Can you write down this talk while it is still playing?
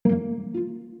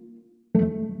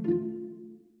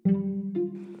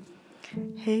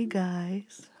Hey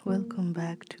guys, welcome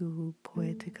back to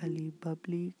Poetically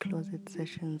Bubbly Closet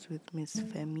Sessions with Miss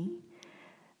Femi.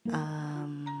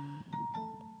 Um,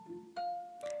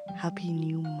 Happy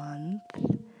new month,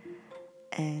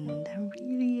 and I'm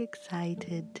really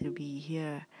excited to be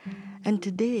here. And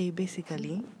today,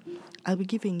 basically, I'll be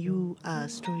giving you a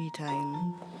story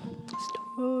time.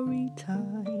 Story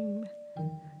time.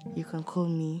 You can call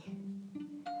me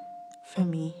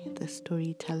Femi, the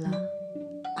storyteller.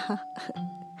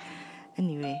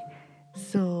 Anyway,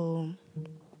 so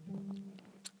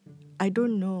I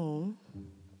don't know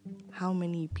how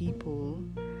many people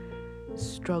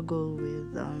struggle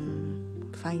with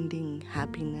finding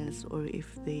happiness, or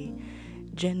if they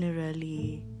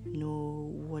generally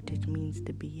know what it means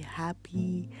to be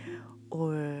happy,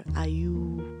 or are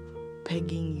you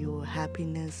pegging your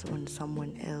happiness on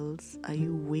someone else? Are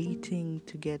you waiting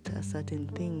to get a certain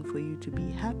thing for you to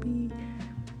be happy?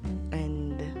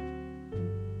 And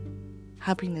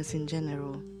happiness in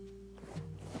general.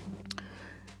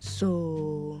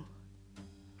 So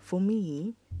for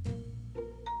me,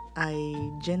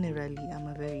 I generally am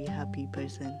a very happy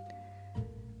person.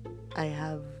 I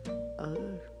have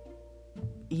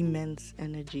immense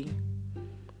energy,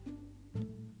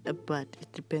 but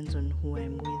it depends on who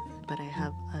I'm with. But I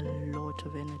have a lot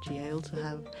of energy. I also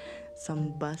have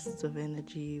some bursts of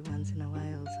energy once in a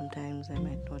while. Sometimes I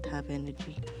might not have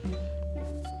energy.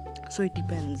 So it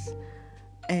depends.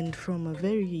 And from a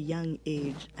very young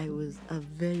age, I was a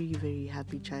very, very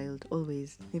happy child.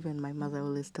 Always. Even my mother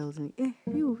always tells me,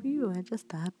 you are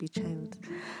just a happy child.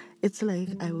 It's like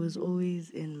I was always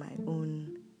in my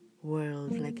own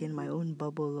world, like in my own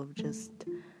bubble of just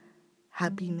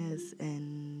happiness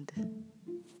and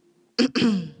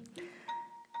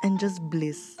just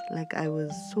bliss. Like I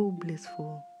was so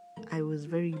blissful. I was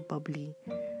very bubbly.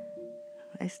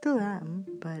 I still am,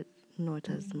 but not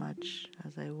as much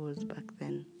as I was back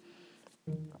then.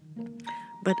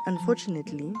 But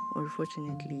unfortunately, or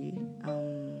fortunately,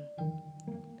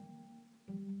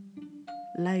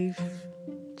 life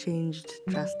changed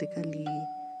drastically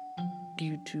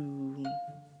due to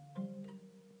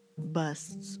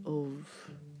bursts of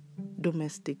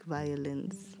domestic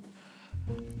violence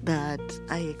that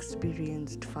I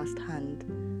experienced firsthand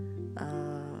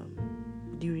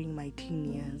during my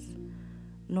teen years.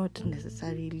 Not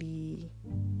necessarily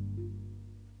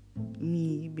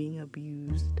me being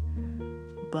abused,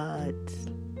 but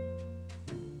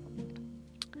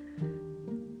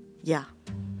yeah.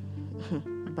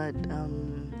 But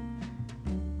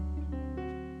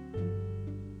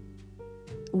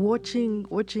watching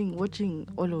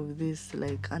all of this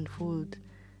like unfold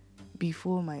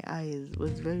before my eyes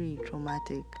was very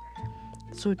traumatic.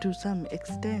 So to some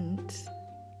extent,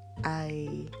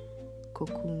 I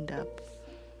cocooned up,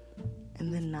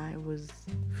 and then I was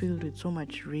filled with so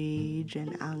much rage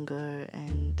and anger,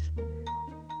 and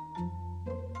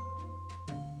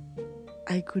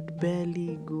I could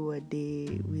barely go a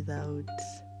day without,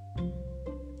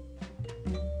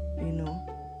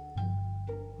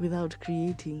 without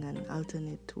creating an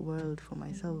alternate world for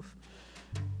myself.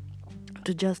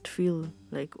 To just feel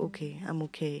like, okay, I'm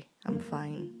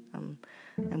fine, I'm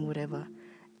whatever.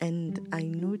 And I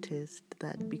noticed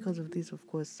that because of this, of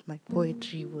course, my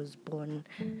poetry was born.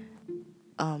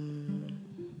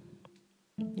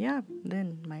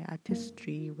 Then my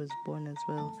artistry was born as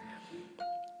well.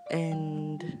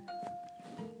 And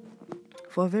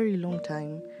for a very long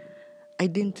time, I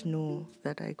didn't know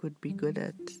that I could be good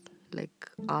at like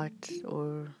art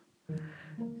or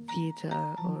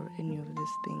theater or any of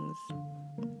these things.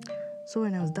 So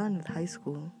when I was done with high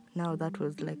school, now that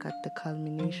was like at the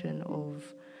culmination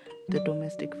of the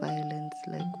domestic violence,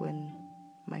 like when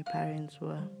my parents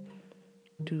were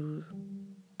to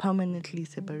permanently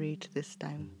separate this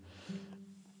time.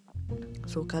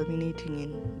 So culminating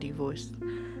in divorce.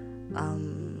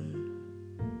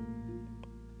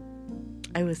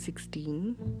 I was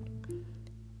 16,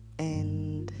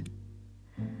 and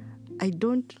I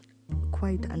don't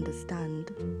quite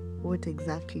understand what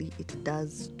exactly it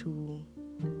does to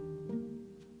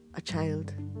a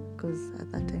child, because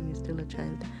at that time you're still a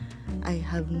child. I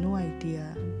have no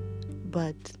idea,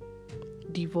 but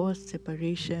divorce,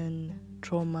 separation,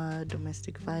 trauma,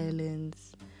 domestic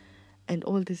violence, and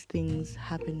all these things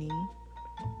happening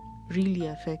really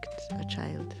affect a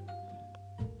child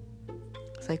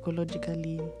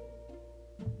psychologically,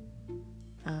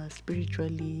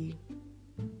 spiritually,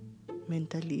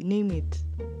 mentally, name it,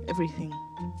 everything,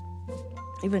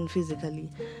 even physically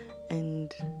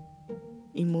and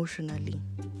emotionally.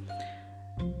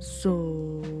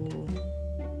 So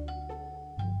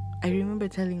I remember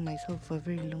telling myself for a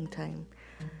very long time,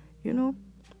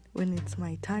 when it's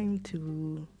my time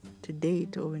to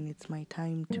date, or when it's my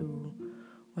time to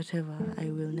whatever,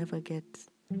 I will never get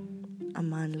a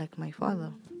man like my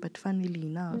father. But funnily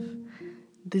enough,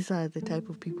 these are the type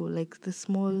of people, like the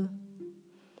small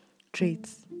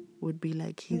traits would be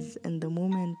like his, and the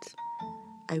moment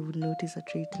I would notice a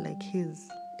trait like his,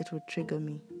 it would trigger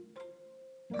me.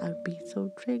 I'll be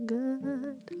so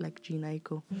triggered, like Gene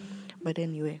Aiko. But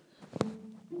anyway,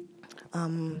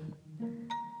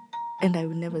 and I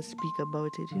would never speak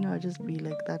about it. I'd just be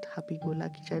like that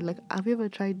happy-go-lucky child. Like, have you ever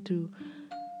tried to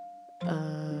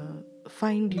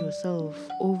find yourself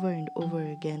over and over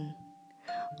again?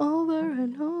 Over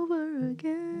and over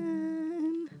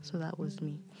again. So that was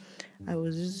me. I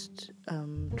was just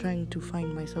trying to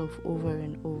find myself over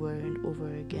and over and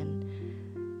over again.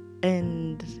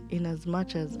 And in as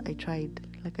much as I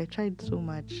tried so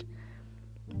much,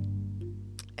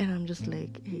 and I'm just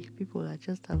like, hey, people are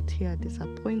just out here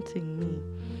disappointing me.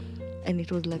 And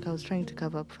it was like I was trying to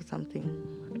cover up for something.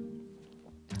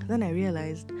 Then I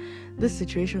realized these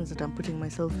situations that I'm putting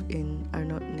myself in are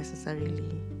not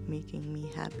necessarily making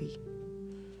me happy.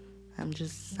 I'm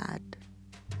just sad.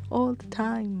 All the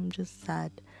time, I'm just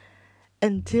sad.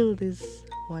 Until this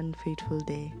one fateful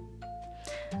day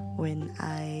when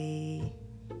I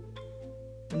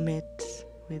met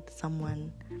with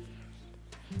someone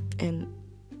and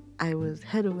I was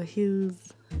head over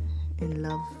heels in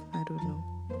love. I don't know.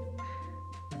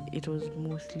 It was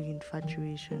mostly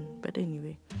infatuation. But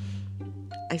anyway,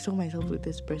 I saw myself with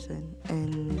this person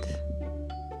and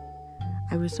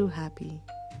I was so happy.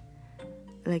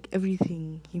 Like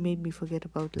everything, he made me forget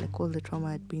about like all the trauma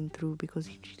I'd been through because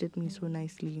he treated me so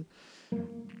nicely.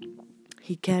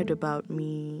 He cared about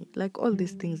me, like all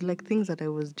these things, like things that I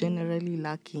was generally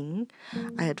lacking.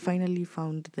 I had finally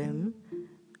found them,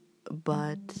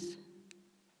 but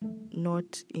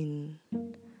not in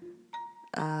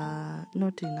a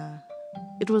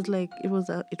it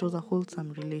was a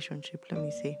wholesome relationship, let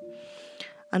me say.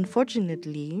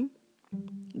 Unfortunately,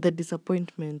 the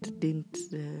disappointment didn't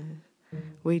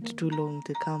wait too long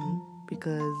to come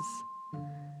because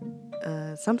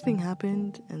something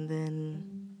happened and then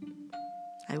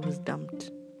I was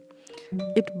dumped.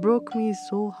 It broke me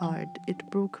so hard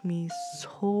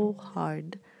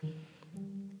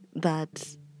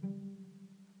that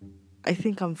I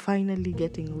think I'm finally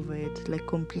getting over it, like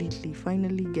completely,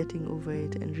 finally getting over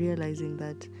it and realizing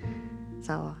that,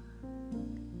 Sawa,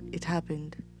 it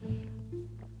happened.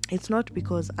 It's not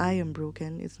because I am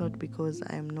broken, it's not because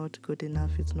I am not good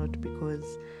enough, it's not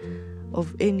because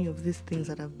of any of these things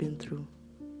that I've been through.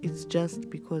 It's just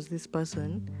because this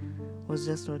person was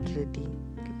just not ready.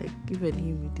 Like, even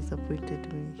him, he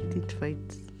disappointed me. He didn't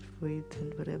fight for it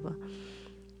and whatever,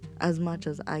 as much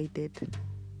as I did.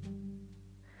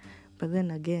 But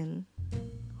then again,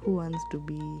 who wants to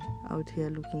be out here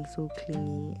looking so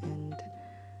clingy and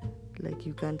like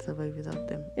you can't survive without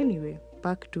them? Anyway,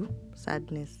 back to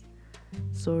sadness,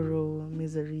 sorrow,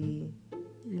 misery.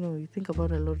 You think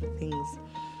about a lot of things.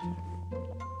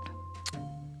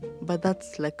 But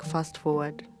that's like fast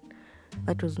forward.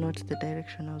 That was not the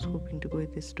direction I was hoping to go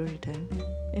with this story time.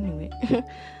 Anyway,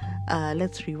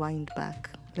 let's rewind back.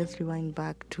 Let's rewind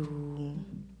back to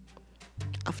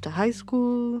after high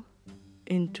school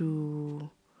into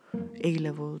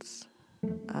A-levels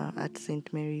at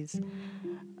St. Mary's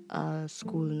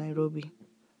School, Nairobi,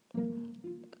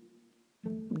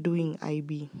 doing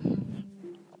IB.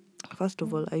 First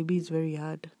of all, IB is very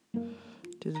hard.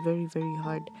 It is very, very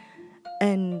hard.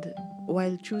 And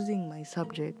while choosing my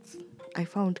subjects, I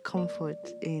found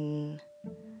comfort in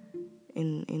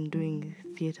doing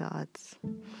theatre arts.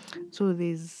 So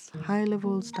there's high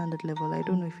level, standard level. I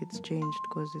don't know if it's changed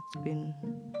because it's been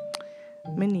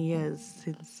many years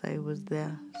since I was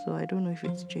there. So I don't know if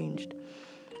it's changed.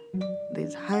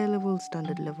 There's higher level,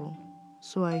 standard level.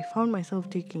 So I found myself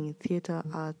taking theatre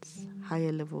arts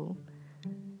higher level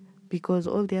because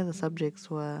all the other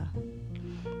subjects were...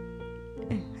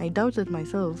 I doubted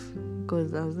myself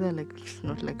because I was there like,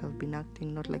 not like I've been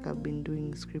acting, not like I've been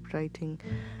doing script writing,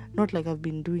 not like I've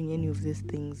been doing any of these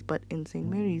things. But in St.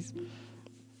 Mary's,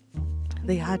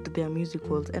 they had their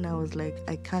musicals and I was like,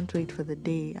 I can't wait for the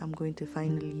day I'm going to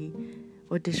finally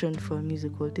audition for a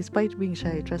musical. Despite being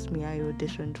shy, trust me, I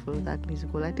auditioned for that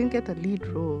musical. I didn't get a lead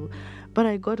role, but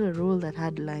I got a role that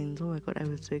had lines. Oh my god, I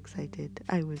was so excited.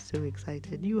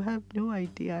 You have no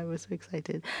idea, I was so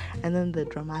excited. And then the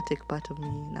dramatic part of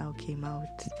me now came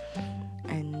out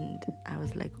and I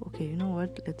was like, okay, you know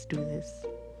what, let's do this.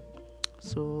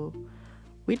 So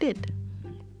we did.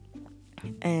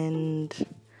 And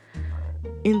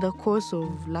in the course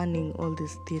of learning all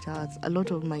these theatre arts, a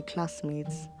lot of my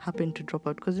classmates happened to drop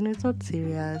out because, it's not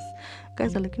serious.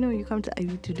 Guys are like, you come to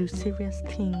IB to do serious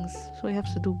things. So we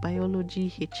have to do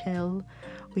biology, HL.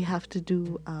 We have to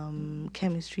do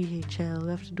chemistry, HL. We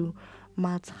have to do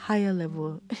maths, higher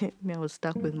level. I was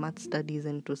stuck with math studies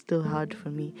and it was still hard for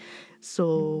me.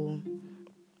 So,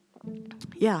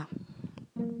 yeah.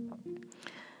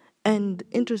 And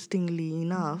interestingly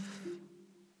enough,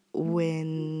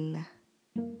 when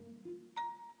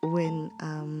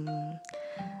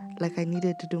like I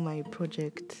needed to do my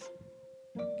project,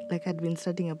 like I'd been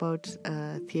studying about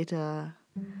theatre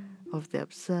of the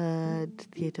absurd,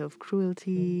 theatre of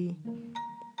cruelty,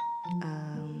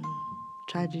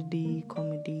 tragedy,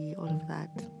 comedy, all of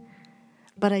that.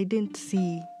 But I didn't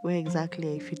see where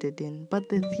exactly I fitted in. But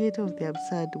the theatre of the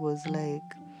absurd was like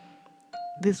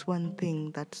this one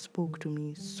thing that spoke to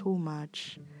me so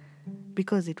much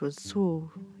because it was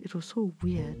so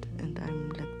weird, and I'm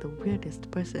like the weirdest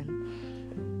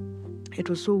person. It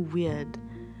was so weird,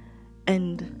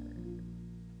 and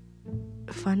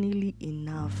funnily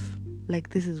enough, like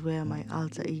this is where my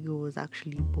alter ego was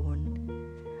actually born.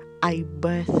 I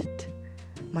birthed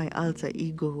my alter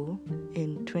ego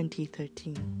in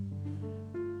 2013.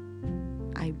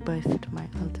 I birthed my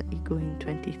alter ego in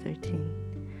 2013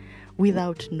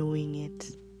 without knowing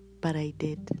it, but I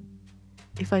did.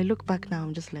 If I look back now,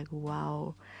 I'm just like,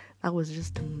 wow, that was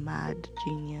just a mad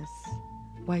genius.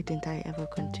 Why didn't I ever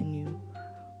continue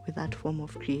with that form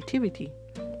of creativity?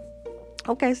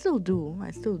 Okay, I still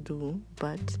do,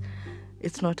 but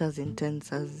it's not as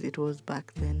intense as it was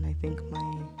back then. I think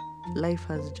my life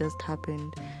has just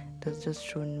happened. It has just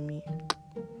shown me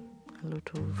a lot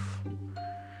of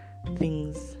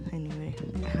things anyway.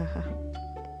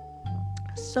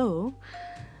 So,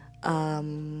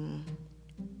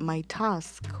 my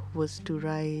task was to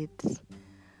write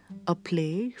a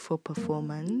play for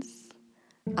performance,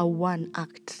 a one-man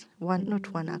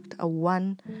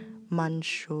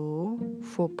show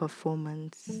for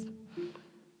performance.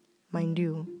 Mind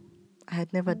you, I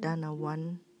had never done a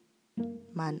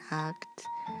one-man act.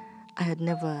 I had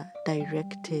never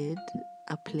directed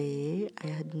a play. I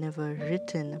had never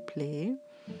written a play.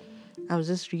 I was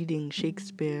just reading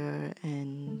Shakespeare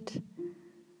and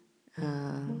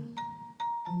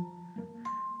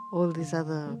all these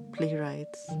other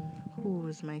playwrights. Who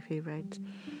was my favorite?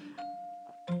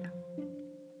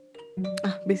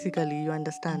 Basically, you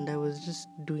understand, I was just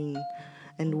doing,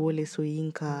 and Wole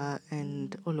Soyinka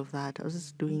and all of that. I was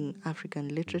just doing African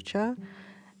literature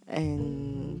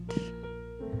and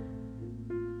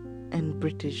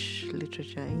British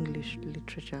literature, English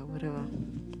literature, whatever,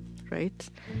 right?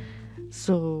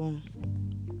 So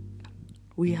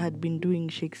we had been doing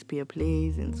Shakespeare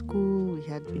plays in school. We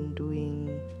had been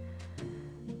doing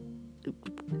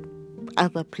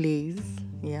other plays,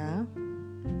 yeah.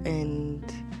 And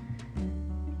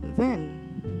then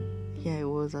I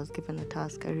was given a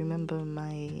task. I remember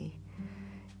my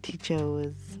teacher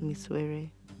was Miss Were.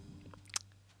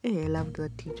 Hey, I loved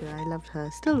that teacher. I loved her.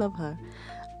 Still love her.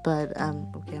 But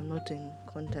I'm not in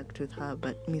contact with her.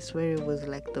 But Miss Were was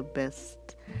like the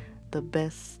best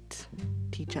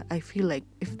teacher. I feel like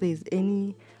if there's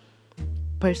any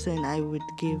person I would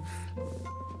give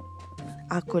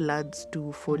accolades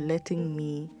to for letting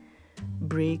me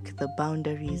break the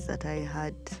boundaries that I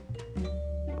had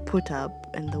put up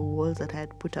and the walls that I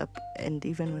had put up, and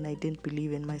even when I didn't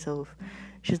believe in myself,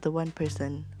 she's the one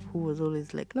person who was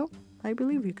always like, no, I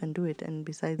believe you can do it. And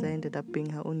besides, I ended up being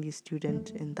her only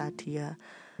student in that year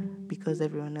because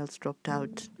everyone else dropped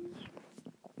out.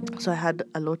 So I had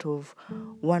a lot of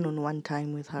one-on-one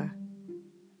time with her,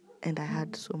 and I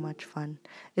had so much fun.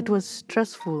 It was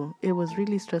stressful. It was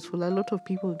really stressful. A lot of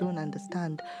people don't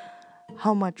understand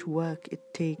how much work it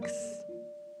takes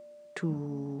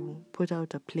to put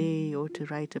out a play or to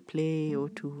write a play or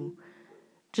to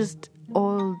just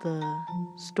all the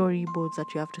storyboards that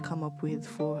you have to come up with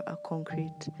for a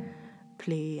concrete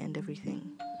play and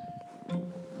everything.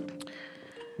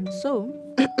 So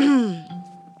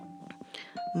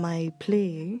my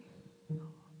play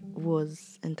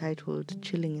was entitled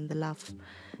Chilling in the Laugh,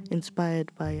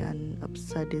 inspired by an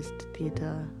absurdist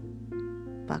theatre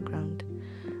background,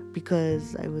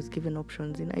 because I was given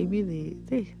options in IB.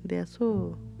 They are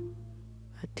so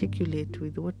articulate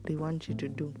with what they want you to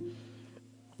do.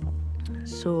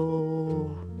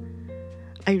 So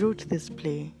I wrote this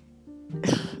play.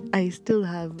 I still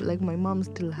have, like, my mom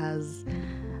still has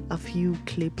a few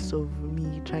clips of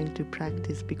me trying to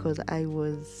practice because I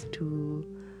was to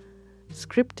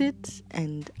script it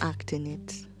and act in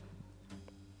it,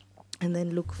 and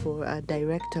then look for a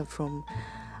director from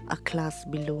a class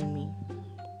below me.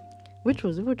 which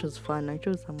was fun. I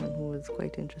chose someone who was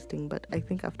quite interesting, but I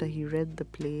think after he read the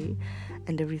play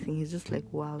and everything, he's just like,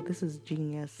 wow, this is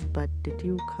genius, but did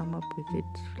you come up with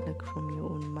it like from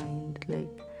your own mind? Like,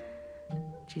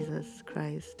 Jesus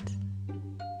Christ,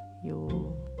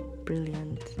 you're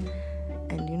brilliant.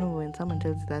 And you know, when someone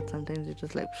tells you that, sometimes you're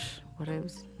just like, what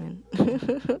else, man?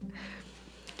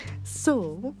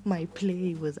 So my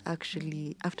play was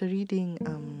actually, after reading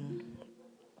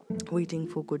Waiting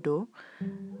for Godot,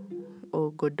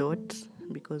 or Godot,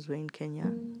 because we're in Kenya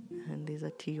and there's a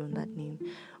T on that name.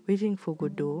 Waiting for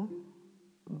Godot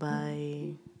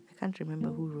by, I can't remember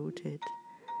who wrote it,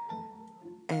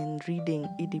 and reading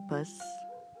Oedipus,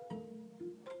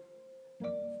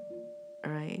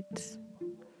 right?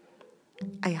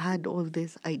 I had all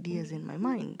these ideas in my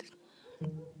mind.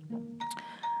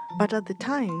 But at the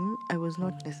time, I was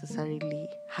not necessarily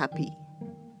happy,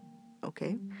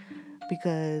 okay?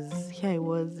 Because here I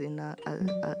was in a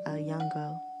young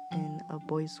girl in a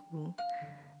boys' school,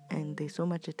 and there's so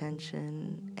much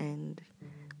attention, and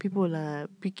people are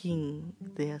picking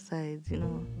their sides, you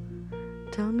know.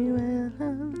 Tell me where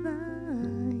love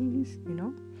lies, you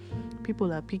know.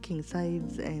 People are picking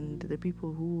sides, and the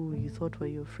people who you thought were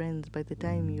your friends, by the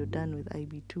time you're done with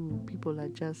IB2, people are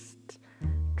just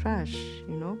trash,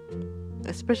 you know.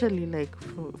 Especially like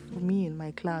for me in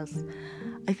my class,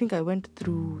 I think I went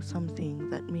through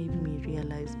something that made me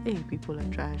realize, hey, people are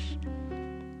trash.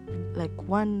 Like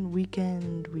one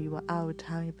weekend we were out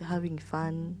having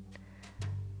fun.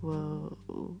 Well,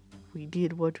 we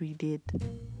did what we did,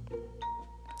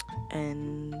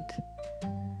 and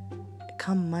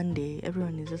come Monday,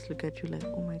 everyone is just looking at you like,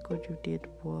 oh my God, you did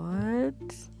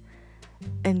what?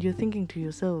 And you're thinking to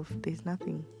yourself, there's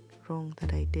nothing wrong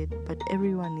that I did, but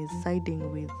everyone is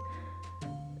siding with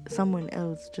someone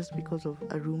else just because of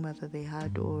a rumor that they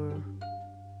had, or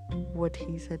what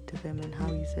he said to them and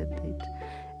how he said it.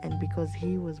 And because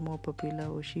he was more popular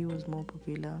or she was more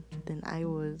popular than I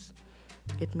was,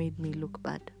 it made me look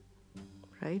bad,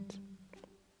 right?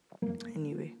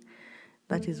 Anyway,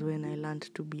 that is when I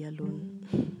learned to be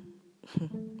alone,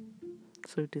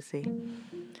 so to say.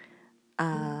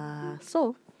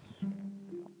 So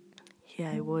here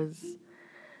I was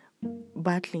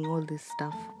battling all this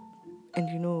stuff. And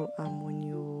you know, when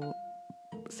you're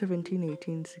 17,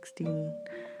 18, 16,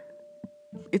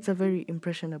 it's a very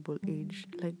impressionable age.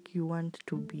 Like, you want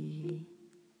to be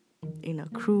in a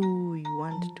crew, you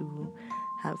want to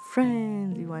have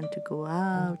friends, you want to go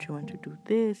out, you want to do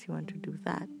this, you want to do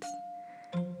that.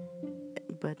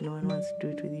 But no one wants to do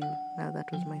it with you. Now that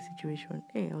was my situation.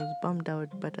 Hey, I was bummed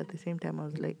out, but at the same time I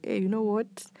was like, hey, you know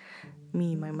what?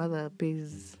 My mother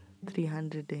pays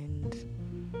 300 and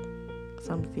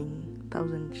something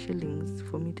thousand shillings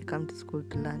for me to come to school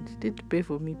to learn. She didn't pay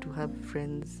for me to have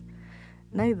friends.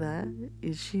 Neither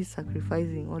is she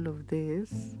sacrificing all of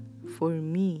this for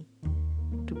me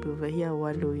to be over here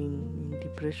wallowing in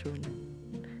depression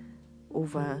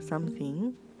over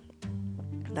something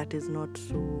that is not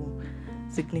so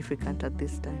significant at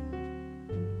this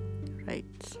time,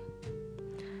 right?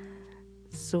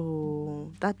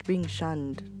 So that being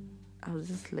shunned, I was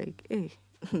just like, hey,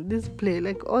 this play,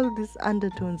 like all these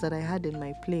undertones that I had in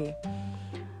my play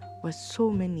were so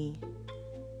many,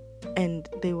 and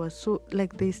they were so,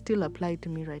 like, they still apply to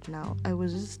me right now. I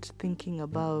was just thinking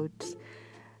about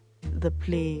the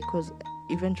play, because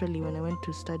eventually when I went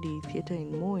to study theatre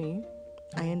in Moi,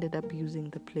 I ended up using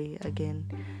the play again.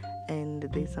 And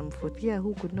there's some fourth year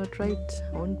who could not write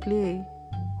on play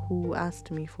who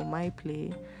asked me for my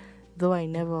play, though I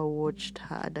never watched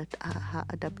her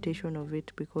adaptation of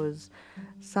it, because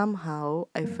somehow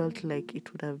I felt like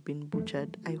it would have been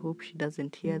butchered. I hope she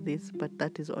doesn't hear this, but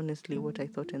that is honestly what I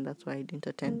thought, and that's why I didn't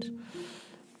attend.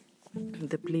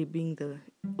 The play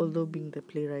although being the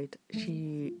playwright,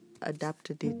 she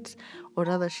adapted it, or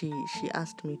rather she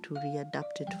asked me to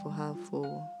readapt it for her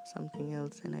for something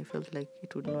else, and I felt like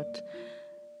it would not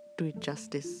do it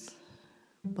justice,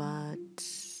 but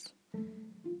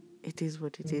it is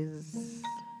what it is.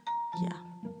 Yeah.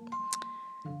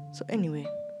 So anyway,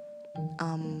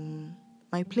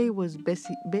 my play was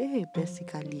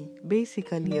basically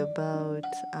about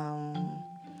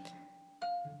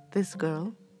this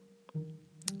girl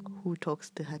who talks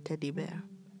to her teddy bear,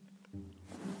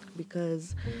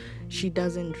 because she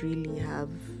doesn't really have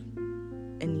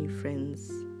any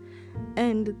friends,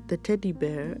 and the teddy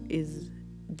bear is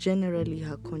generally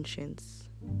her conscience.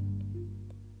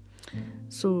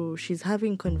 So she's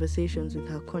having conversations with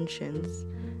her conscience,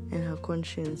 and her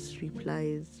conscience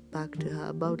replies back to her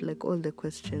about like all the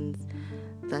questions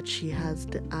that she has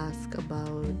to ask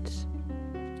about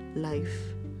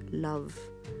life, love,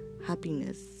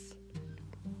 happiness.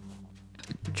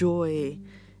 joy,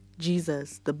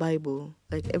 Jesus, the Bible,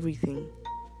 like everything.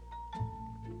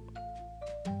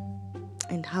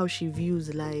 And how she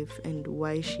views life and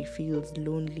why she feels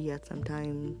lonely at some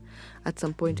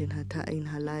point in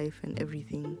her life and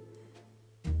everything.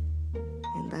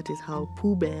 And that is how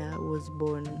Pooh Bear was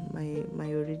born. My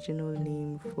original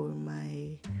name for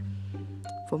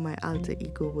my alter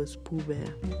ego was Pooh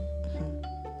Bear,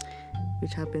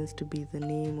 which happens to be the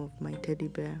name of my teddy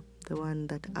bear, the one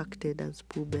that acted as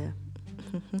Pooh Bear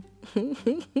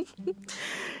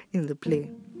in the play.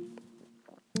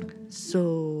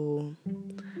 So,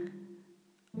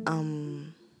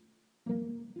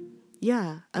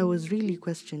 yeah, I was really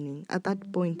questioning. At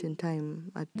that point in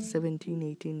time, at 17,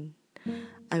 18,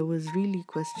 I was really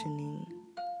questioning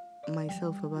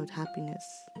myself about happiness.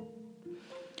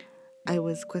 I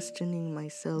was questioning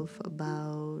myself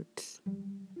about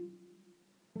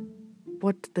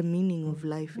what the meaning of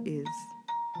life is.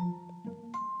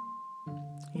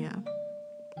 Yeah.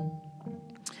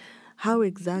 How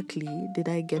exactly did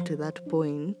I get to that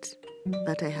point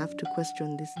that I have to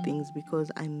question these things? Because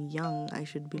I'm young, I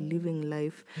should be living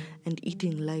life and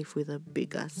eating life with a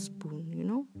bigger spoon, you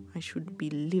know? I should be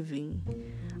living.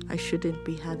 I shouldn't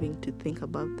be having to think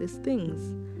about these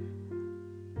things.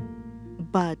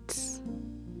 But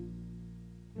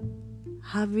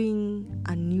having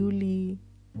a newly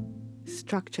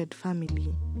structured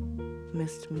family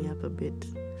messed me up a bit.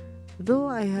 Though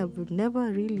I have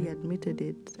never really admitted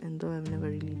it, and though I've never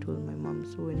really told my mom,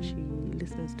 so when she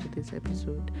listens to this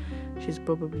episode, she's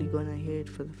probably gonna hear it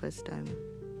for the first time.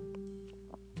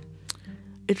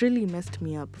 It really messed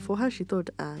me up. For her, she thought,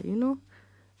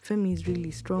 Femi is really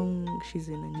strong, she's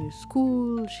in a new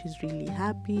school, she's really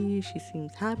happy, she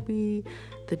seems happy,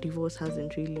 the divorce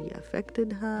hasn't really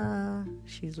affected her,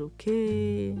 she's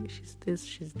okay, she's this,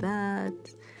 she's that.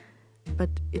 But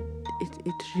it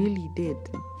really did,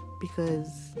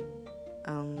 because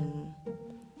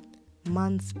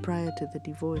months prior to the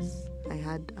divorce, I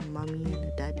had a mommy and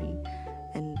a daddy,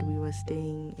 and we were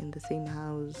staying in the same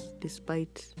house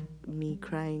despite me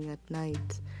crying at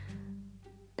night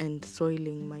and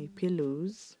soiling my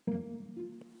pillows,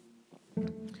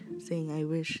 saying I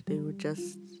wish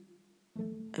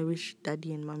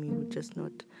daddy and mommy would just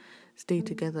not stay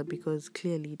together, because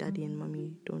clearly daddy and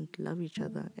mommy don't love each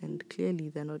other, and clearly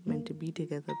they're not meant to be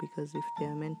together, because if they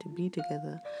are meant to be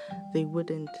together, they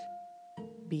wouldn't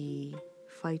be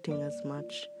fighting as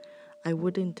much. I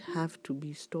wouldn't have to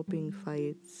be stopping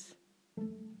fights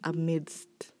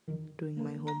amidst doing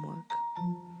my homework.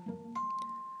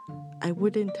 I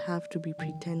wouldn't have to be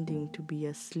pretending to be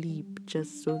asleep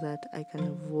just so that I can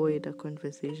avoid a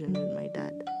conversation with my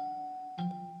dad.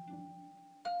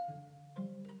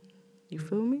 You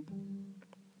feel me?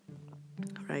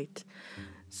 Right.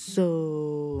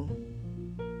 So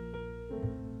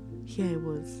here I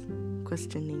was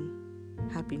questioning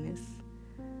happiness.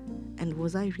 And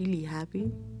was I really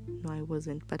happy? No, I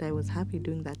wasn't. But I was happy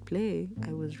doing that play.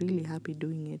 I was really happy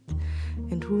doing it.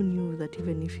 And who knew that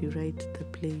even if you write the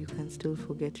play, you can still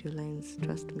forget your lines?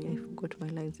 Trust me, I forgot my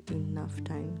lines enough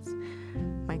times.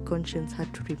 My conscience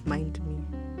had to remind me.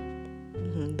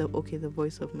 The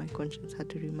voice of my conscience had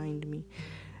to remind me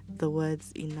the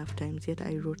words enough times. Yet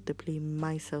I wrote the play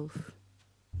myself.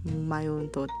 My own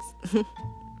thoughts.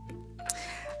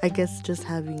 I guess just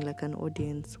having like an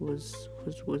audience was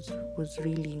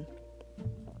really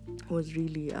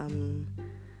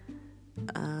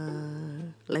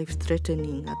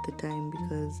life-threatening at the time,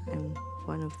 because I'm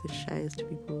one of the shyest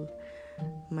people.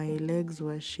 My legs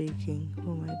were shaking.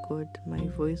 Oh my god, my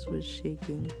voice was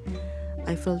shaking.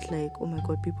 I felt like, oh my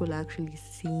god, people are actually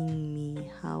seeing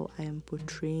me, how I am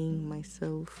portraying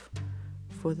myself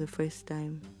for the first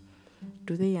time.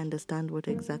 Do they understand what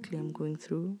exactly I'm going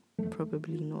through?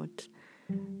 Probably not.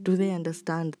 Do they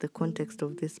understand the context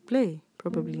of this play?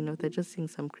 Probably not. They're just seeing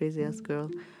some crazy ass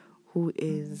girl who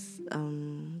is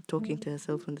talking to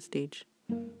herself on the stage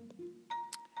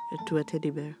to a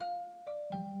teddy bear,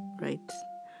 right,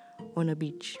 on a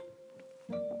beach.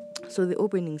 So the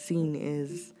opening scene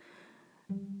is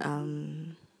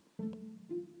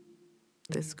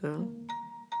this girl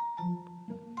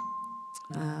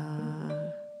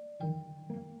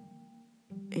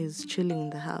is chilling in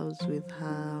the house with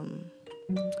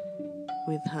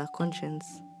her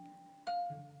conscience,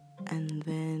 and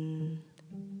then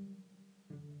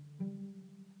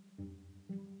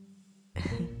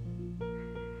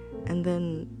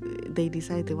they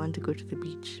decide they want to go to the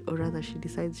beach, or rather she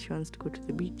decides she wants to go to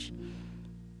the beach.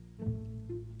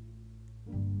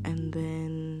 And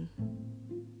then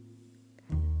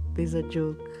there's a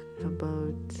joke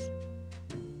about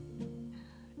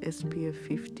SPF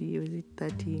 50, or is it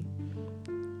 30,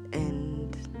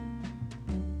 and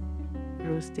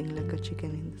roasting like a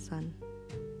chicken in the sun.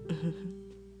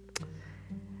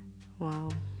 Wow.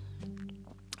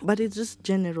 But it's just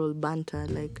general banter,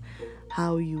 like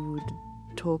how you would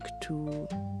talk to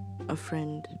a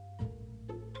friend,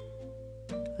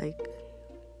 like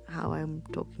how I'm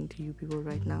talking to you people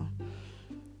right now,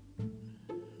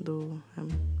 though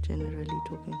I'm generally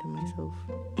talking to myself.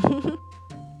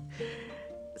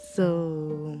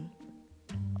 So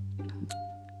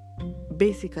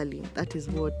basically that is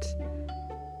what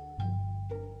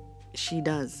she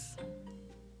does.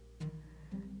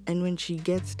 And when she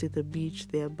gets to the beach,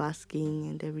 they're basking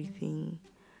and everything,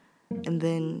 and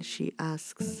then she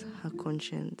asks her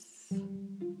conscience,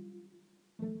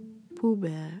 Pooh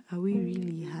Bear, are we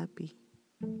really happy?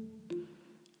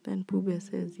 Then Pooh Bear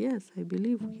says, yes, I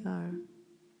believe we are.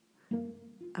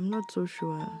 I'm not so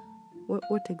sure.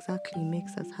 What exactly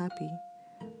makes us happy?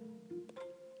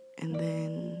 And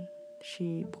then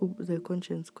the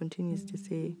conscience continues to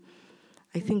say,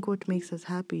 I think what makes us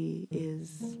happy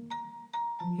is,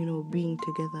 being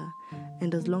together.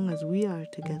 And as long as we are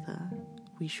together,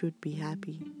 we should be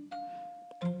happy.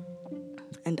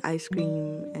 And ice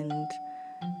cream and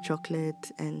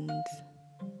chocolate and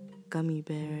gummy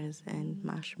bears and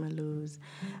marshmallows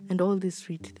and all these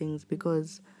sweet things,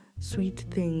 because sweet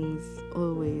things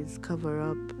always cover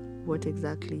up what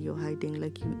exactly you're hiding.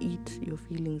 Like, you eat your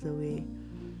feelings away.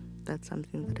 That's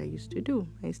something that I used to do.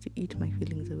 I used to eat my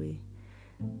feelings away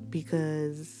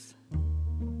because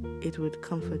it would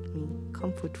comfort me.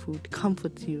 Comfort food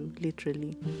comforts you,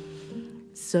 literally.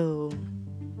 So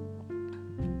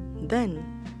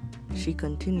then she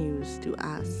continues to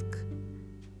ask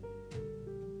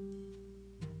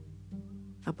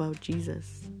about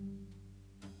Jesus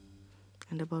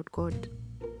and about God.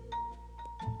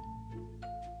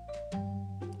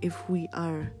 If we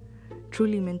are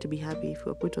truly meant to be happy, if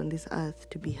we're put on this earth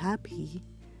to be happy,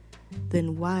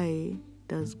 then why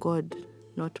does God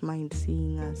not mind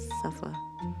seeing us suffer?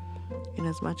 In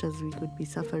as much as we could be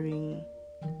suffering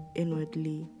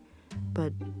inwardly,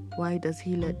 but why does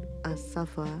He let us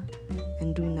suffer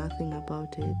and do nothing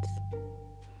about it?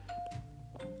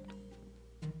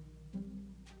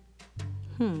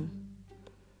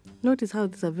 Notice how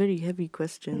these are very heavy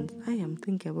questions. I am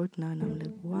thinking about now and I'm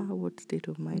like, wow, what state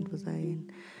of mind was I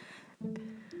in?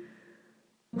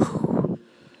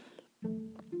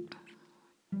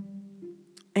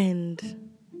 And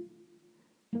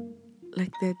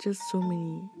like, there are just so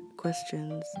many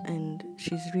questions, and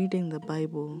she's reading the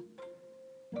Bible.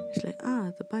 She's like,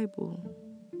 the Bible,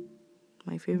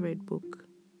 my favorite book.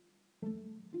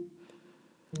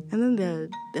 And then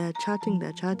they're chatting,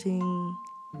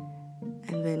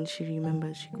 and then she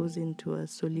remembers, she goes into a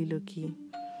soliloquy,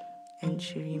 and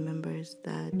she remembers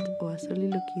that, a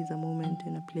soliloquy is a moment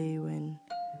in a play when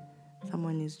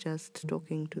someone is just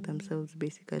talking to themselves,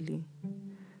 basically,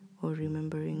 or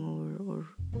remembering or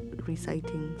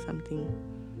reciting something.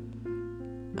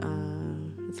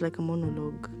 It's like a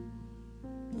monologue.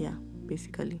 Yeah,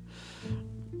 basically.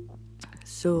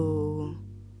 So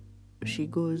she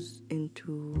goes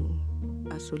into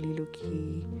a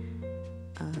soliloquy,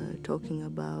 talking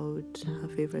about her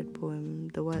favorite poem,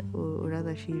 or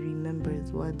rather she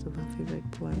remembers words of her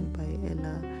favorite poem by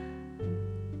Ella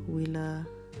Wheeler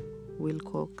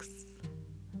Wilcox.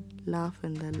 Laugh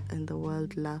and the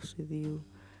world laughs with you.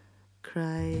 Cry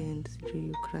and do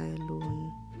you cry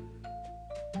alone?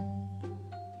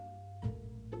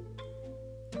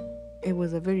 It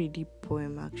was a very deep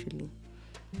poem, actually.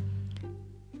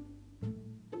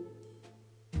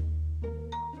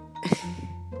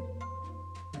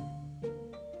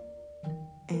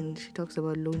 And she talks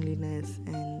about loneliness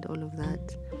and all of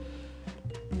that.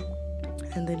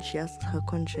 And then she asks her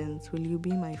conscience, will you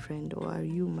be my friend, or are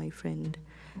you my friend?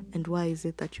 And why is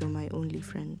it that you're my only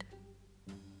friend?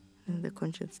 And the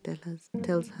conscience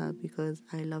tells her, because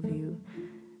I love you,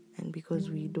 and because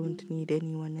we don't need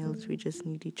anyone else, we just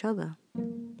need each other.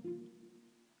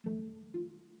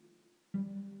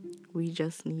 We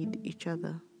just need each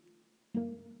other.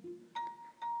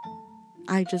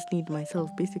 I just need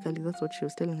myself. Basically, that's what she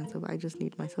was telling herself. I just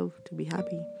need myself to be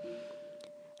happy.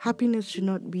 Happiness should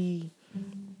not be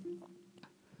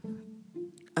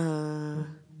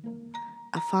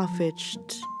a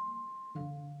far-fetched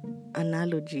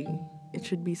analogy. It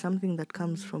should be something that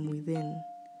comes from within.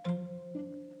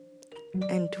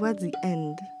 And towards the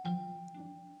end,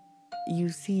 you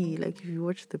see, like, if you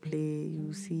watch the play,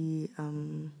 you see,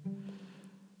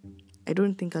 I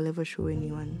don't think I'll ever show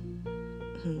anyone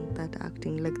that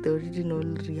acting, like the original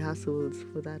rehearsals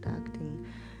for that acting.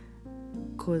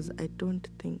 because I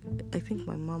think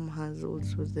my mom has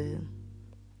also the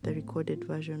recorded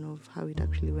version of how it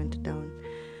actually went down.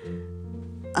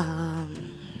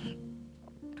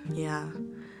 Yeah.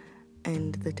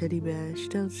 And the teddy bear, she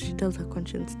tells her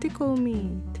conscience, tickle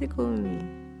me.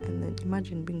 And then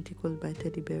imagine being tickled by a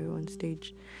teddy bear on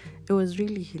stage. It was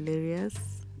really hilarious.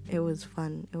 It was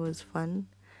fun.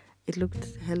 It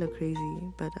looked hella crazy,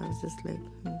 but I was just like,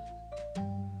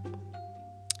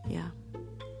 yeah.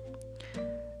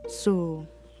 So,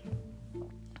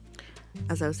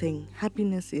 as I was saying,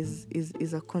 happiness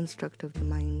is a construct of the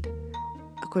mind,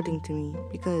 according to me,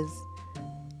 because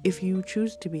if you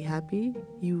choose to be happy,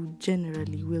 you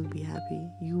generally will be happy.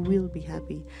 You will be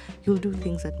happy. You'll do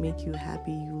things that make you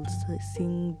happy. You'll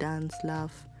sing, dance,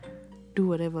 laugh, do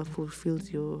whatever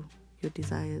fulfills your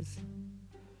desires.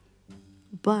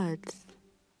 But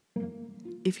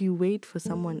if you wait for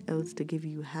someone else to give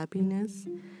you happiness,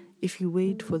 if you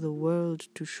wait for the world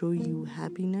to show you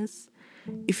happiness,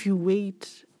 if you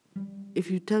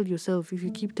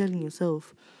keep telling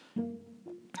yourself,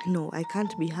 no, I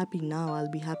can't be happy now, I'll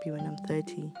be happy when I'm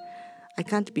 30. I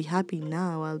can't be happy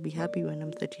now, I'll be happy when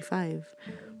I'm 35.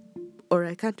 Or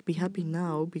I can't be happy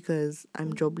now because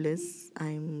I'm jobless,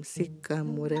 I'm sick,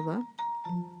 I'm whatever.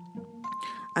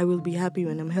 I will be happy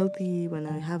when I'm healthy, when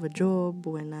I have a job,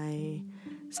 when I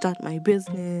start my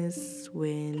business,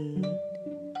 when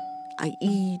I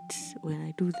eat, when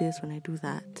I do this, when I do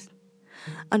that.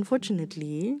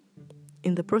 Unfortunately,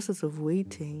 in the process of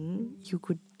waiting, you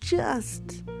could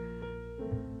just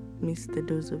miss the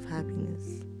dose of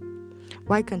happiness.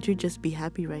 Why can't you just be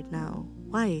happy right now?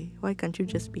 Why can't you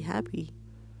just be happy?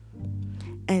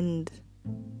 And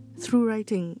through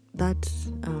writing that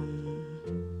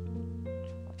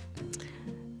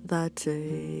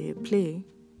play,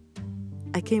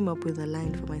 I came up with a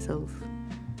line for myself.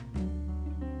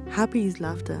 Happy is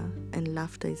laughter, and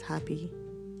laughter is happy.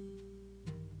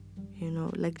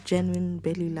 Like genuine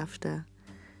belly laughter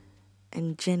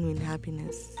and genuine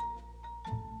happiness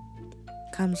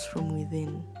comes from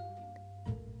within.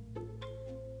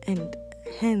 And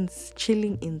hence,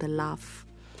 Chilling in the Laugh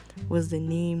was the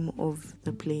name of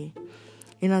the play.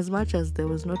 In as much as there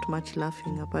was not much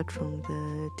laughing apart from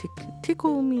the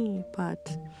tickle me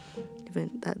part,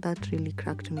 even that really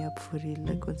cracked me up for real.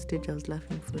 Like on stage I was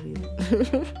laughing for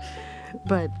real.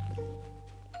 But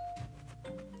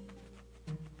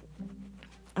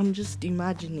I'm just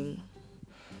imagining,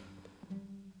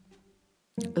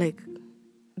 like,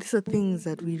 these are things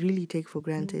that we really take for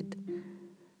granted.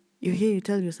 You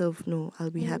tell yourself, no, I'll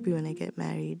be happy when I get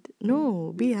married.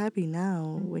 No, be happy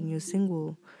now when you're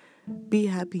single. Be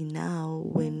happy now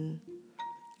when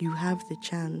you have the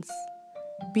chance.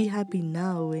 Be happy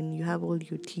now when you have all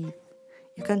your teeth.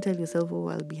 You can't tell yourself, oh,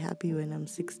 I'll be happy when I'm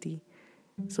 60.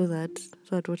 So that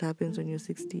what happens when you're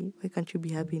 60? Why can't you be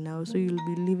happy now? So you'll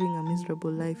be living a miserable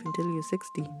life until you're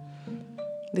 60.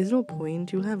 There's no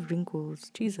point. You'll have wrinkles.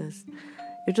 Jesus.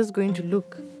 You're just going to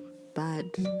look bad.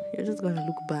 You're just going to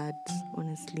look bad,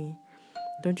 honestly.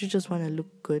 Don't you just want to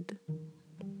look good?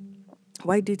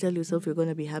 Why do you tell yourself you're going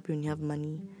to be happy when you have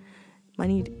money?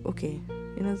 Money, okay.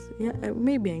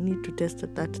 Maybe I need to test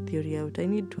that theory out. I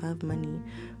need to have money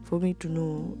for me to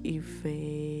know if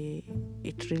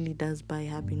it really does buy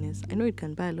happiness. I know it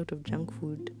can buy a lot of junk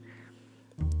food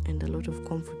and a lot of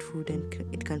comfort food, and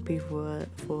it can pay for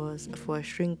a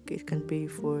shrink. It can pay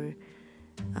for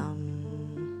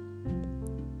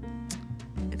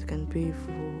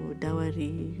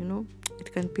dowry.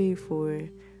 It can pay for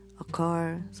a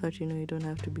car, so that you don't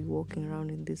have to be walking around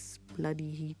in this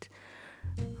bloody heat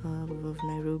of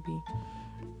Nairobi.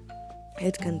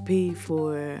 It can pay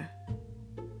for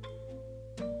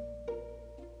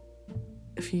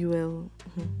fuel,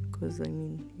 because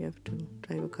you have to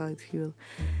drive a car with fuel.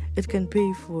 It can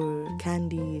pay for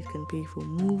candy, it can pay for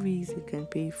movies, it can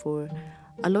pay for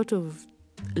a lot of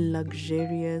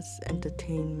luxurious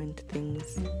entertainment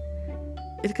things.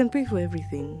 It can pay for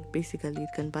everything, basically.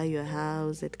 It can buy you a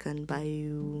house, it can buy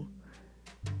you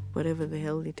whatever the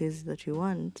hell it is that you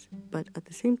want. But at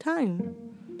the same time,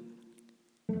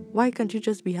 why can't you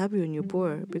just be happy when you're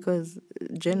poor? Because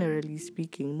generally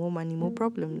speaking, more money, more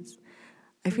problems.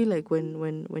 I feel like when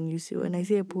I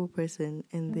see a poor person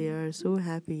and they are so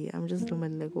happy, I'm just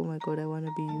normally like, oh my God, I want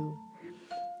to be you.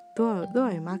 Though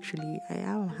I am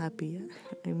happy.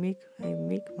 I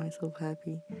make myself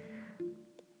happy.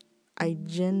 I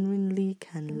genuinely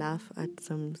can laugh at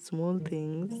some small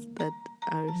things that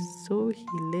are so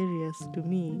hilarious to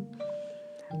me.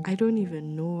 I don't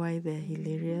even know why they're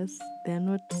hilarious. They're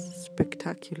not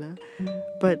spectacular,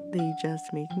 but they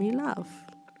just make me laugh.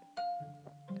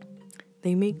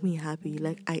 They make me happy.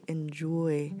 Like, I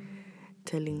enjoy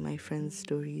telling my friends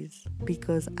stories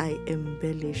because I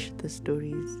embellish the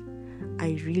stories.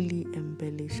 I really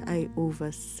embellish. I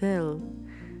oversell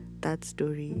that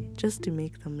story just to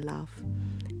make them laugh.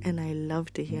 And I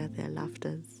love to hear their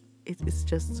laughters. It's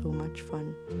just so much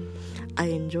fun. I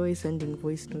enjoy sending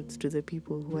voice notes to the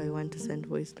people who I want to send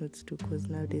voice notes to, because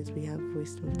nowadays we have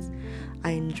voice notes.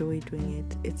 I enjoy doing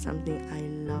it. It's something I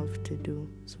love to do.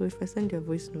 So if I send you a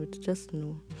voice note, just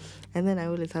know. And then I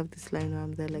always have this line where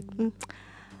I'm there like,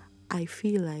 I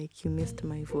feel like you missed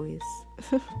my voice.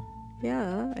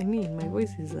 Yeah, I mean, my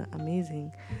voice is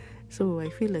amazing. So I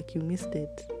feel like you missed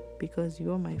it because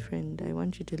you're my friend. I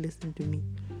want you to listen to me.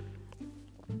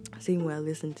 Same way I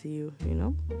listen to you, you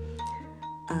know?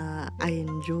 I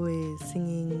enjoy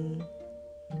singing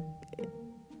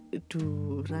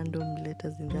to random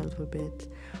letters in the alphabet,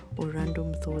 or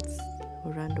random thoughts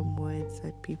or random words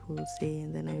that people say,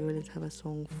 and then I always have a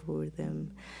song for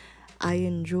them. I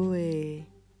enjoy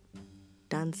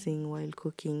dancing while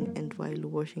cooking and while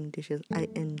washing dishes. I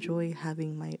enjoy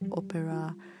having my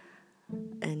opera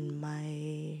and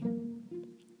my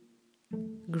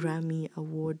Grammy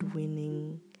award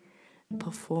winning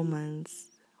performance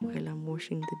while I'm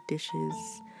washing the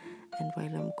dishes and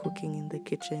while I'm cooking in the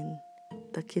kitchen.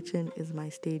 The kitchen is my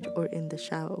stage, or in the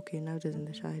shower. Okay, nowadays in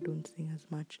the shower I don't sing as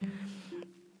much.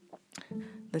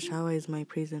 The shower is my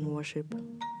praise and worship.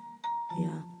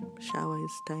 Yeah, shower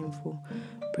is time for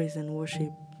praise and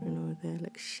worship. You know, they're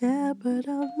like, shepherd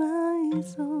of my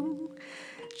soul,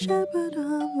 shepherd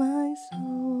of my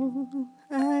soul,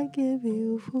 I give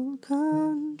you full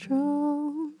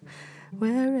control.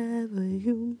 Wherever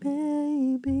you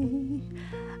may be,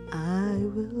 I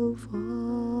will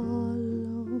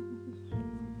follow.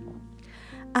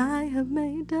 I have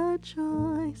made a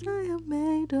choice, I have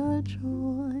made a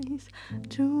choice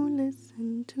to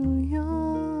listen to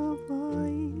your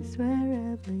voice.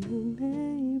 Wherever you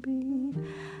may be,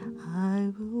 I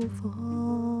will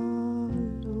follow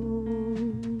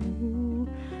you.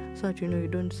 So that you know you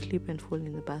don't sleep and fall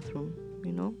in the bathroom,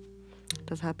 you know? It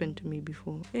has happened to me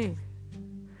before. Hey,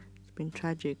 it's been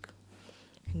tragic.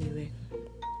 Anyway,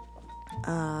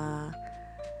 I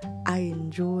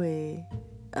enjoy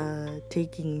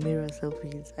taking mirror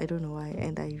selfies. I don't know why,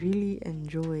 and I really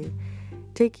enjoy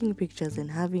taking pictures and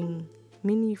having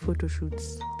mini photo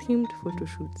shoots, themed photo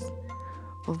shoots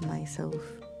of myself,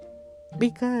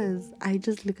 because I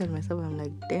just look at myself and I'm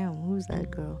like, damn, who's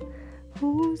that girl?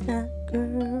 Who's that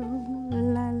girl?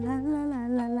 La la la la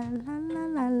la la la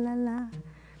la la la.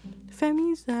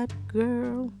 Femi's that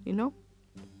girl, you know?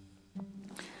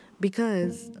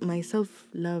 Because my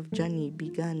self-love journey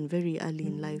began very early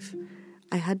in life.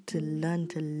 I had to learn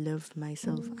to love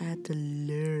myself. I had to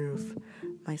love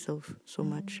myself so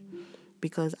much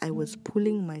because I was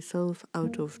pulling myself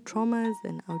out of traumas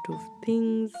and out of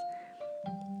things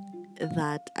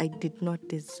that I did not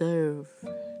deserve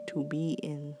to be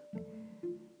in.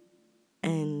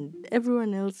 And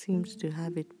everyone else seems to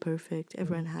have it perfect.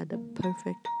 Everyone had a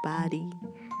perfect body.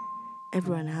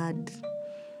 Everyone had,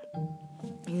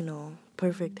 you know,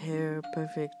 perfect hair,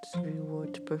 perfect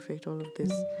reward, perfect all of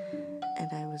this.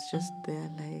 And I was just there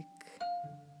like,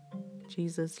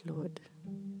 Jesus, Lord.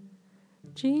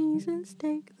 Jesus,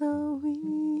 take the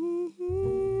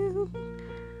wheel.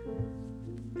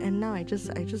 And now I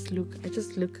just look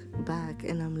back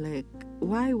and I'm like,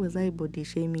 why was I body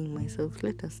shaming myself?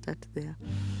 Let us start there.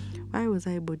 Why was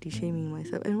I body shaming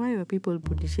myself? And why were people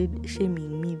body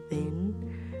shaming me then?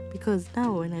 Because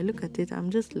now when I look at it, I'm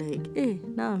just like, hey,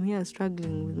 now I'm here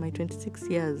struggling with my 26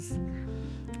 years,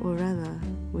 or rather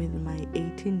with my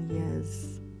 18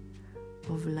 years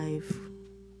of life.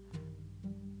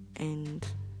 And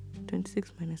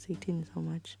 26 minus 18 is how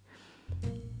much?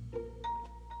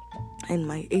 And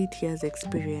my 8 years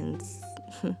experience.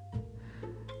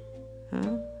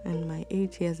 And my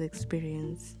 8 years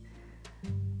experience.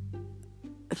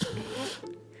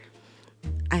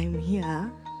 I am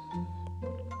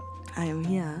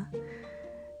here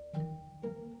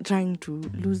trying to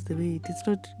lose the weight. It's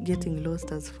not getting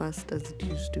lost as fast as it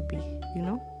used to be, you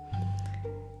know?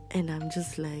 And I'm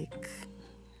just like,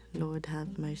 Lord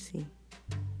have mercy.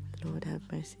 Lord have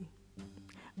mercy.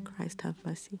 Christ have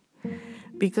mercy.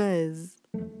 Because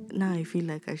now I feel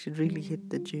like I should really hit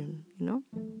the gym, you know?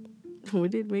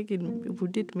 Would it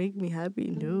make me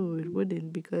happy? No, it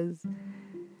wouldn't, because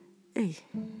hey,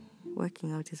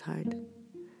 working out is hard.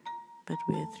 But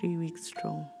we are 3 weeks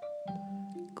strong.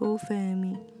 Go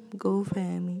Femi, go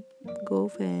Femi, go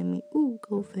Femi, ooh,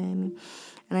 go Femi.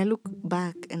 And I look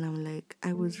back and I'm like,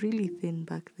 I was really thin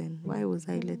back then. Why was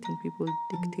I letting people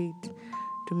dictate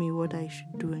to me what I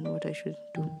should do and what I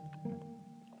shouldn't do?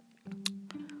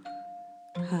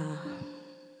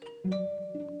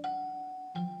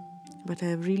 but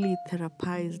I've really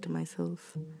therapized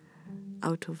myself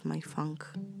out of my funk.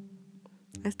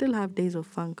 I still have days of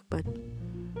funk, but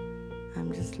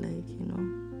I'm just like,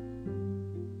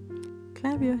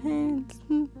 clap your hands.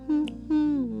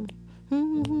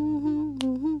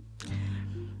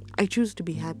 I choose to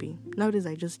be happy. Nowadays,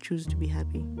 I just choose to be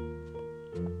happy.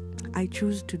 I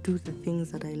choose to do the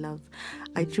things that I love.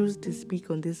 I choose to speak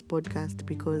on this podcast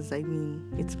because,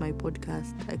 it's my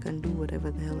podcast. I can do whatever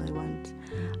the hell I want.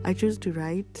 I choose to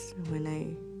write when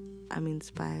I'm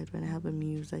inspired, when I have a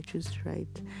muse. I choose to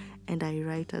write. And I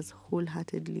write as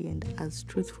wholeheartedly and as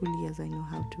truthfully as I know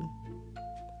how to.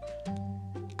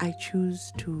 I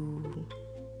choose to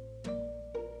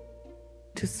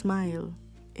smile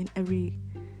in every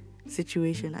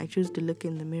situation. I choose to look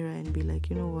in the mirror and be like,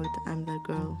 you know what, I'm that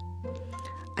girl.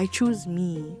 I choose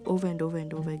me over and over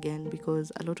and over again,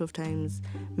 because a lot of times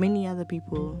many other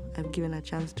people I've given a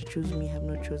chance to choose me have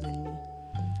not chosen me.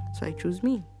 So I choose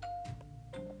me,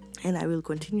 and I will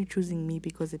continue choosing me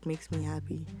because it makes me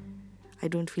happy. I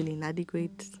don't feel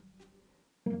inadequate.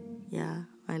 Yeah,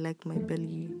 I like my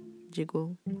belly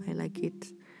jiggle. I like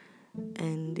it.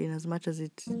 And in as much as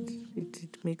it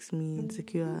makes me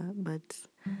insecure, but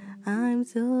I'm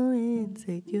so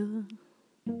insecure.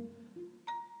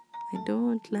 I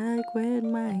don't like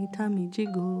when my tummy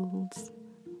jiggles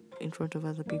in front of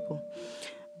other people,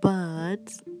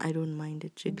 but I don't mind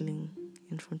it jiggling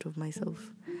in front of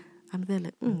myself. I'm there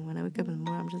like, when I wake up in the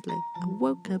morning, I'm just like, I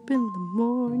woke up in the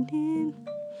morning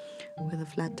with a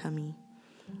flat tummy.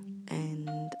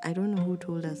 And I don't know who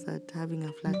told us that having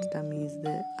a flat tummy is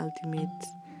the ultimate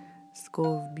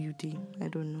score of beauty. I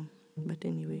don't know. But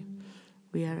anyway,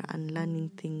 we are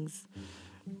unlearning things.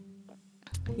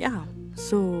 Yeah,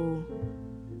 so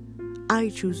I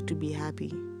choose to be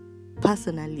happy.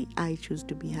 Personally, I choose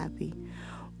to be happy.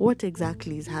 What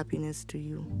exactly is happiness to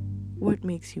you? What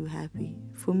makes you happy?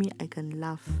 For me, I can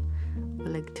laugh for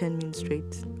like 10 minutes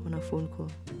straight on a phone call.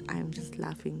 I'm just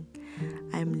laughing.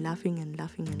 I'm laughing and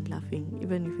laughing and laughing,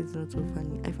 even if it's not so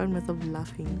funny. I find myself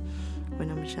laughing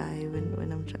when I'm shy,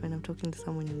 when I'm talking to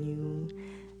someone new,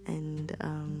 and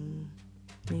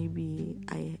maybe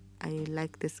I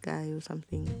like this guy or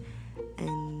something,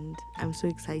 and I'm so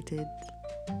excited.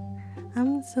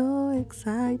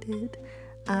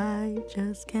 I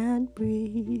just can't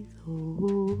breathe.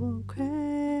 Oh,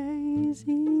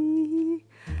 crazy.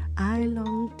 I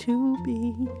long to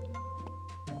be.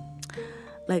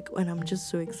 Like when I'm just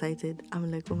so excited,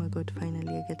 I'm like, oh my god,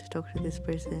 finally I get to talk to this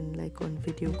person, like on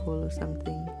video call or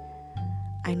something.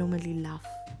 I normally laugh.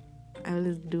 I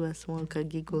always do a small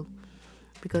giggle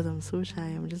because I'm so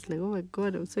shy. I'm just like, oh my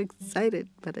god, I'm so excited,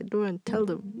 but I don't want to tell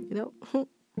them,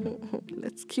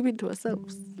 Let's keep it to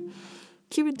ourselves.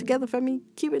 Keep it together, family.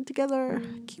 Keep it together.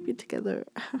 Keep it together.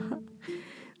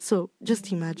 So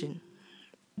just imagine.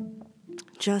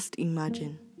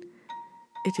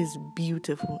 It is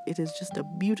beautiful. It is just a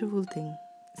beautiful thing.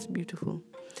 It's beautiful.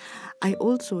 I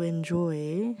also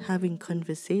enjoy having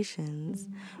conversations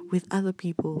with other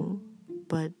people,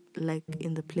 but like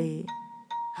in the play,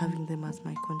 having them as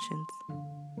my conscience.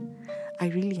 I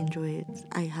really enjoy it.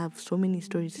 I have so many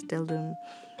stories to tell them,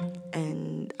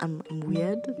 and I'm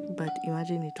weird, but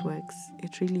imagine it works.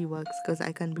 It really works, because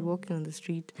I can be walking on the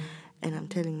street and I'm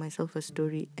telling myself a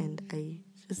story and I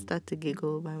just start to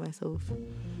giggle by myself.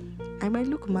 I might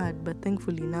look mad, but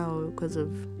thankfully now, because of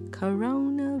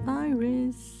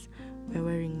coronavirus, we're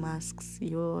wearing masks.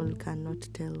 You all cannot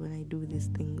tell when I do these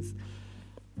things.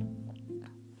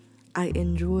 I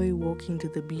enjoy walking to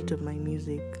the beat of my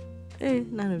music.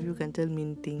 None of you can tell me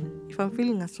anything. If I'm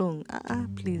feeling a song,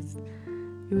 please,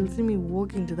 you will see me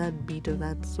walking to that beat of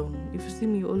that song. If you see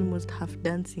me almost half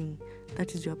dancing,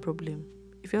 that is your problem.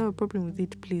 If you have a problem with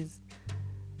it, please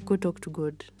go talk to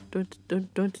God.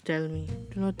 Don't tell me.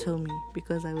 Do not tell me,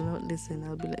 because I will not listen.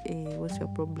 I'll be like, hey, what's your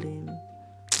problem?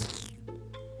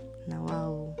 Now,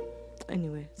 wow.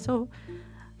 Anyway, so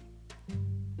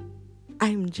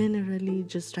I'm generally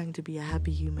just trying to be a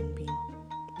happy human being.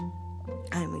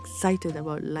 I'm excited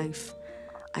about life.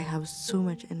 I have so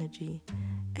much energy,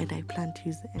 and I plan to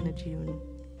use the energy on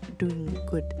doing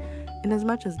good. In as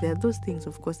much as there are those things,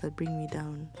 of course, that bring me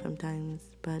down sometimes,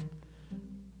 but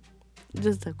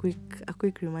just a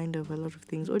quick reminder of a lot of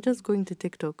things. Or just going to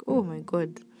TikTok. Oh my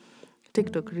god,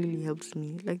 TikTok really helps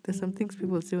me. Like, there's some things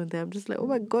people say on there, I'm just like, oh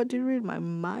my god, they read my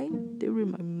mind,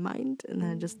 and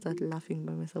I just start laughing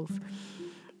by myself.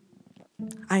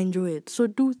 I enjoy it. So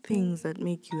do things that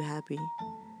make you happy.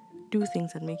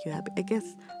 I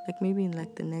guess, like, maybe in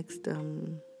like the next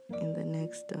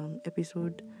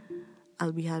episode,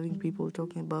 I'll be having people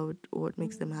talking about what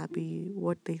makes them happy,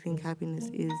 what they think happiness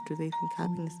is. Do they think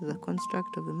happiness is a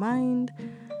construct of the mind?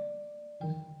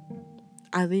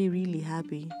 Are they really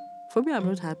happy? For me, I'm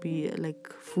not happy,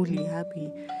 like fully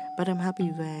happy, but I'm happy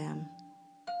where I am.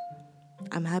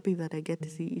 I'm happy that I get to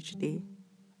see each day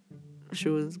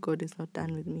shows God is not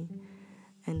done with me.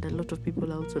 And a lot of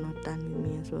people are also not done with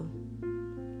me as well.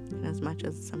 And as much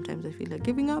as sometimes I feel like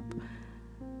giving up,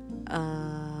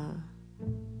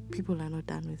 people are not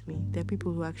done with me. There are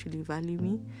people who actually value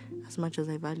me as much as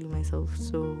I value myself.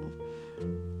 So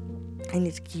I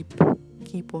need to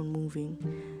keep on moving.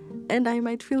 And I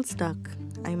might feel stuck.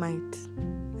 I might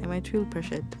feel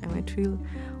pressured. I might feel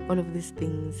all of these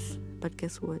things. But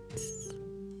guess what?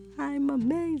 I'm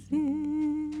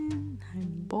amazing.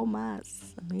 I'm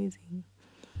bomb-ass. Amazing.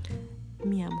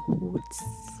 Me, I'm hot.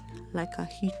 Like a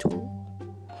heater.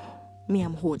 Me,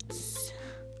 I'm hot.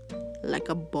 Like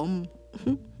a bomb.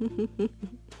 Oh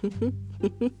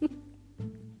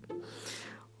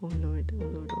Lord, oh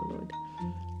Lord, oh Lord.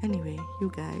 Anyway,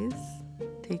 you guys,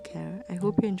 take care. I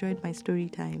hope you enjoyed my story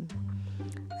time.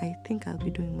 I think I'll be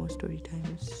doing more story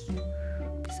times.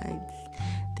 Besides,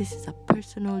 this is a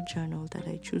personal journal that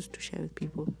I choose to share with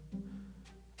people.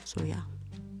 So yeah.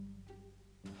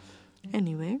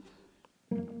 Anyway,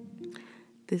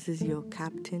 this is your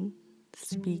captain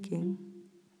speaking.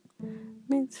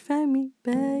 Miss Femi,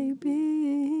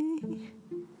 baby.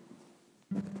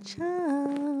 Ciao.